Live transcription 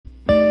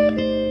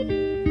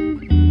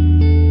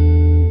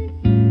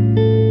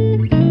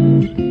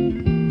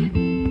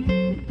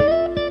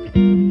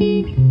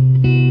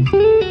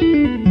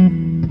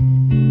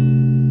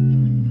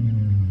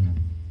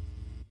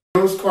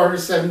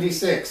Order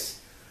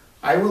 76.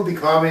 I will be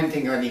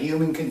commenting on the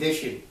human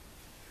condition.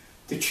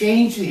 To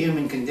change the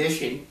human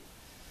condition,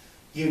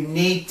 you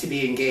need to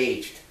be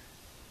engaged.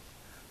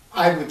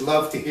 I would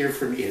love to hear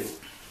from you.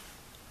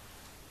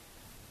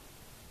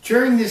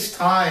 During this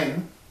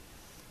time,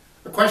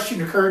 a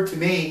question occurred to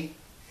me,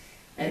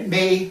 and it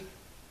may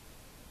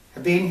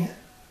have been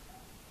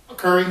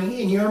occurring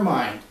in your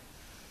mind.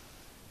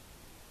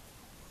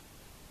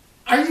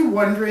 Are you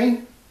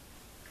wondering,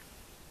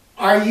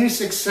 are you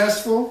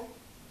successful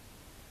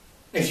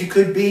as you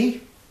could be?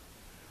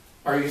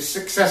 Are you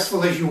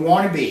successful as you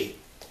want to be?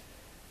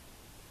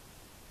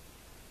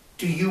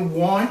 Do you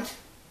want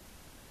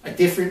a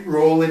different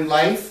role in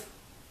life?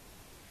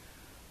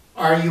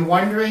 Are you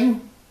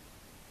wondering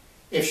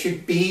if you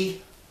should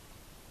be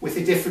with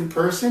a different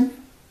person?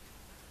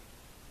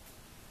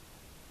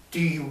 Do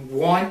you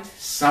want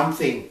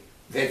something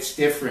that's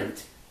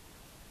different?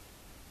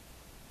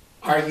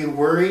 Are you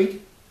worried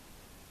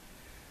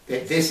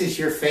that this is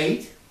your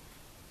fate?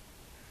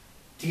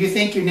 Do you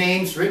think your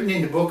name's written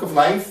in the book of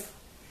life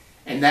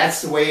and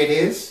that's the way it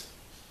is?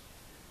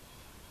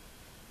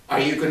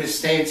 Are you going to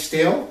stand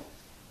still?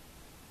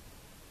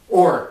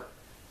 Or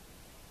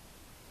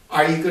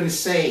are you going to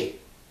say,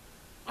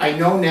 I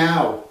know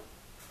now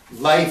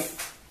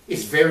life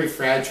is very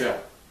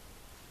fragile.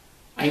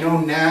 I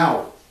know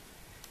now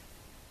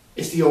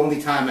is the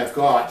only time I've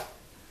got.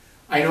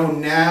 I know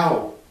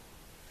now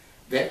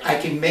that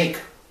I can make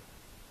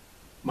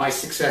my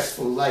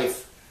successful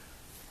life.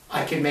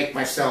 I can make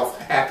myself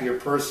a happier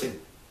person.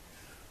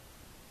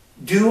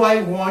 Do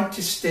I want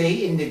to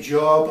stay in the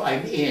job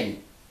I'm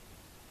in?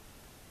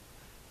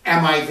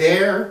 Am I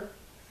there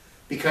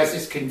because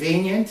it's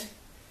convenient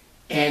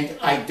and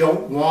I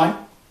don't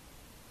want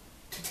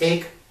to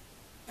take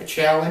a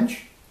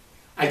challenge?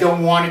 I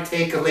don't want to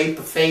take a leap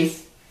of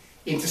faith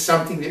into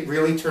something that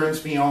really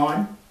turns me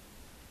on?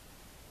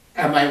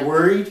 Am I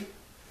worried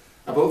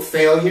about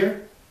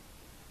failure?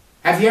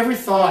 Have you ever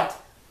thought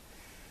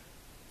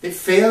that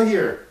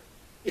failure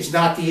is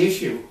not the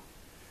issue?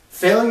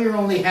 Failure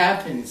only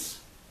happens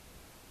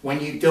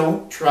when you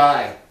don't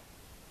try.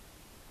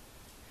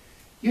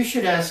 You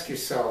should ask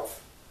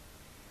yourself,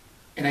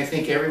 and I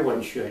think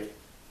everyone should,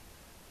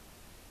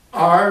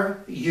 are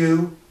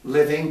you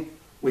living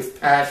with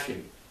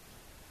passion?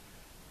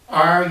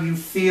 Are you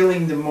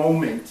feeling the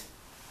moment?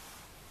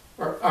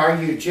 Or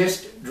are you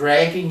just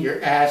dragging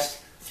your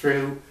ass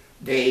through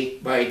day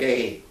by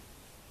day?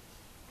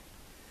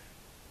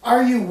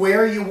 Are you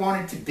where you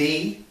wanted to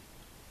be?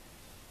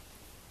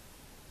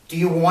 Do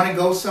you want to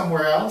go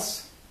somewhere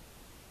else?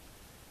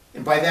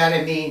 And by that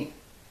I mean,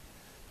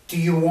 do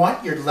you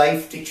want your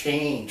life to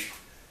change?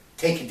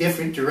 Take a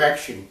different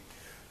direction?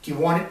 Do you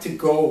want it to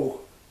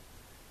go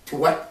to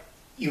what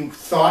you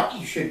thought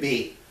you should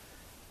be?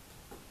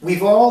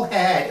 We've all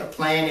had a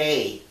plan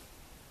A.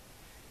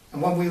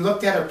 And when we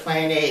looked at our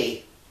plan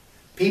A,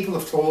 people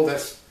have told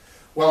us,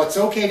 well, it's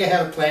okay to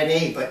have a plan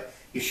A, but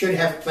you should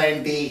have a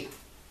plan B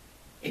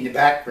in the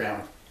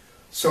background.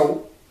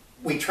 So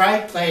we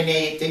tried plan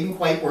A, it didn't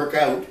quite work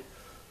out,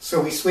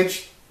 so we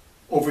switched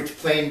over to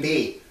plan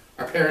B.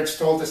 Our parents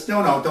told us,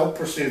 no, don't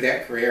pursue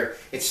that career.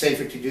 It's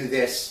safer to do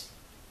this.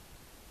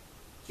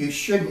 You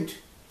shouldn't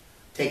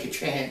take a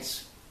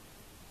chance.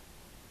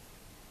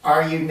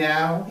 Are you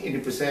now in a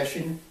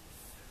possession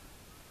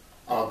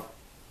of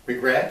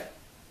regret?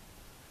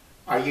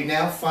 Are you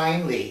now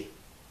finally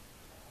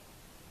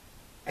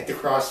at the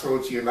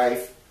crossroads of your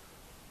life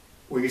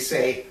where you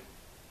say,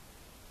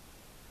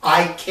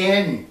 I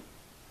can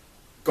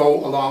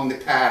go along the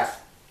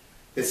path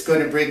that's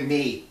going to bring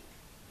me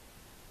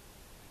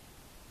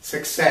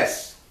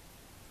success?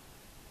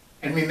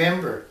 And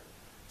remember,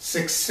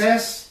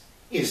 success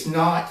is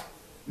not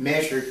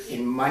measured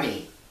in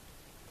money.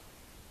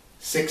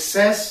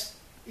 Success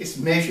is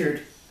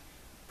measured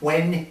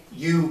when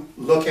you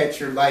look at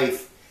your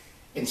life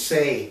and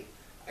say,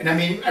 and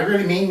I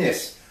really mean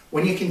this,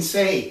 when you can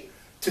say,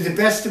 to the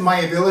best of my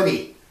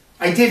ability,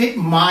 I did it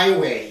my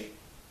way.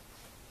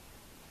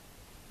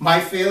 My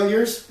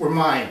failures were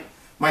mine.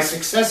 My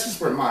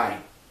successes were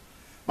mine.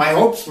 My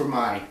hopes were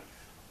mine.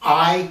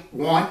 I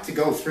want to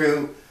go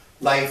through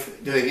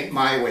life doing it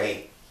my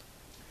way.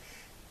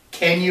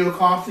 Can you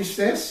accomplish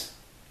this?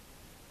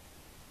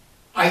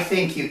 I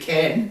think you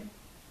can.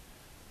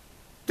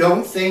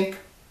 Don't think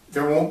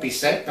there won't be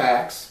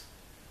setbacks.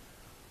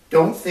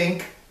 Don't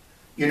think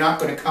you're not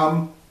going to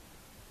come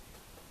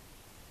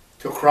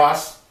to a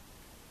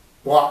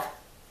crosswalk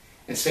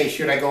and say,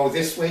 should I go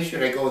this way?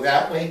 Should I go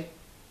that way?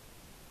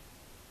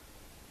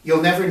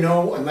 You'll never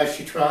know unless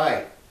you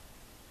try.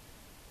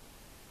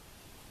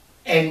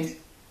 And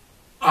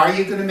are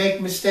you going to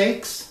make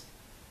mistakes?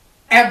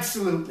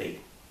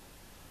 Absolutely.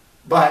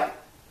 But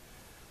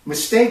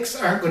mistakes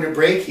aren't going to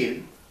break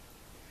you.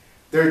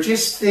 They're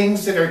just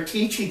things that are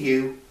teaching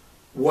you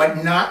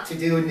what not to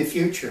do in the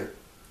future.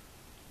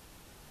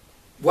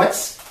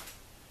 What's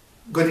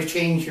going to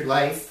change your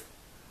life?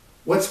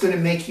 What's going to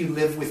make you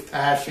live with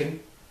passion?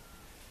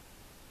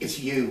 It's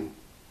you.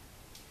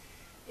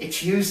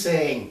 It's you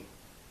saying,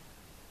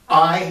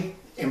 I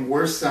am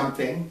worth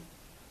something.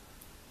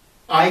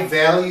 I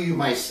value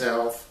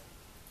myself.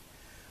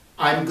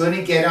 I'm going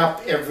to get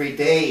up every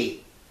day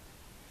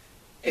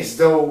as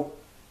though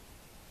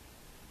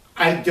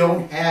I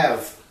don't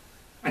have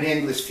an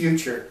endless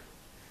future.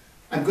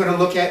 I'm going to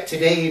look at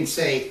today and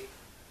say,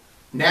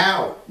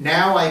 now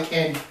I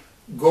can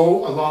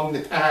go along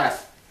the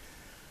path.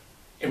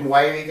 And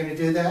why are you going to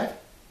do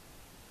that?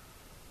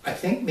 I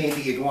think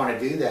maybe you'd want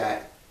to do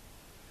that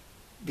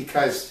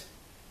because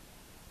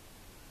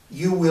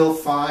you will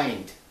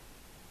find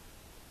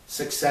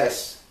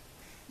success.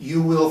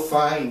 You will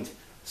find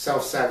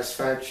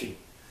self-satisfaction.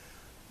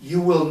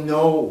 You will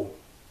know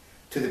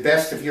to the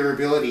best of your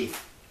ability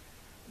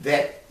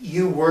that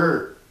you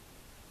were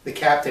the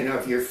captain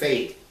of your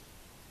fate.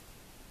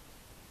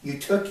 You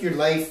took your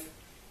life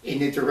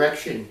in a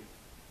direction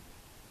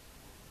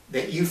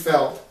that you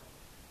felt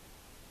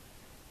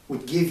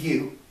would give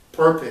you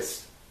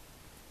purpose.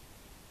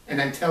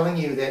 And I'm telling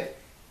you that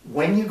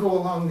when you go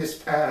along this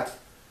path,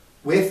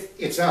 with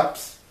its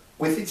ups,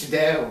 with its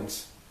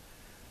downs,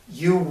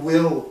 you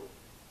will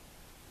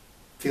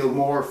feel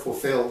more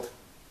fulfilled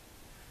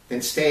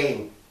than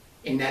staying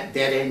in that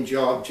dead-end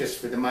job just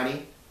for the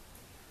money,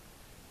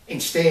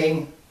 and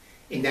staying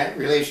in that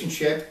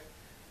relationship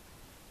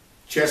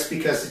just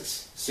because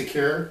it's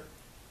secure,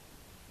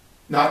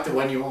 not the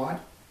one you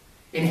want,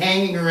 and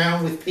hanging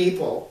around with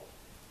people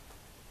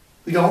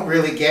who don't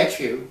really get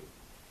you,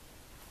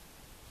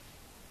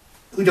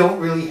 who don't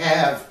really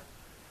have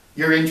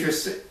your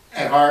interests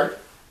at heart.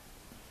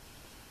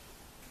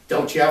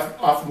 Don't you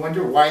often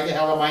wonder, why the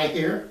hell am I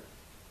here?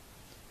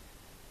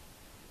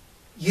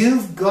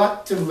 You've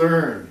got to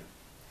learn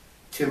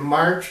to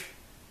march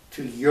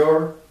to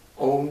your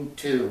own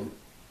tune,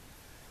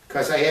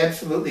 because I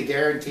absolutely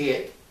guarantee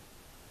it,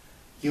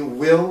 you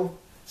will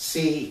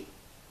see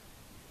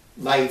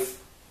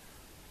life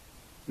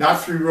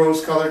not through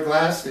rose-colored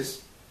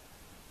glasses,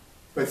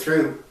 but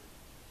through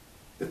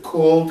the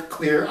cold,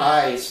 clear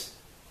eyes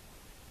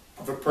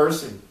of a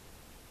person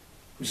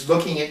who's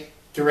looking it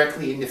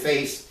directly in the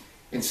face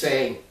and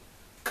saying,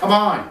 come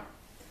on,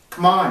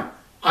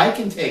 I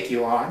can take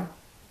you on.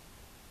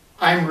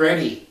 I'm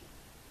ready.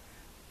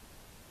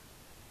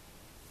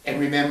 And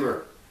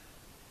remember,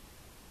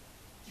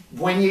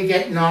 when you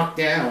get knocked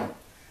down,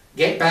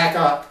 get back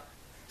up.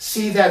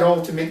 See that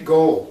ultimate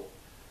goal.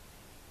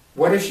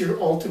 What is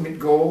your ultimate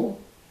goal?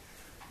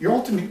 Your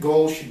ultimate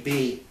goal should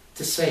be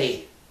to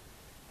say,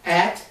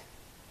 at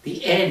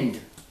the end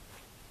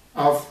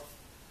of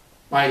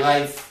my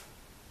life,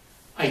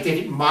 I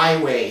did it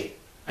my way.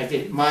 I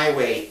did it my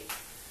way.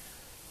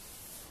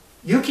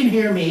 You can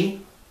hear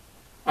me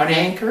on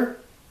Anchor,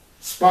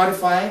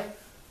 Spotify,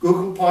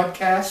 Google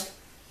Podcast,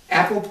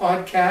 Apple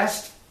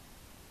Podcast,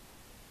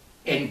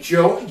 and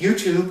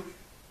YouTube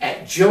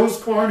at Joe's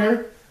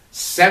Corner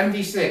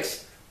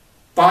 76.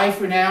 Bye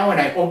for now, and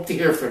I hope to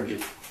hear from you.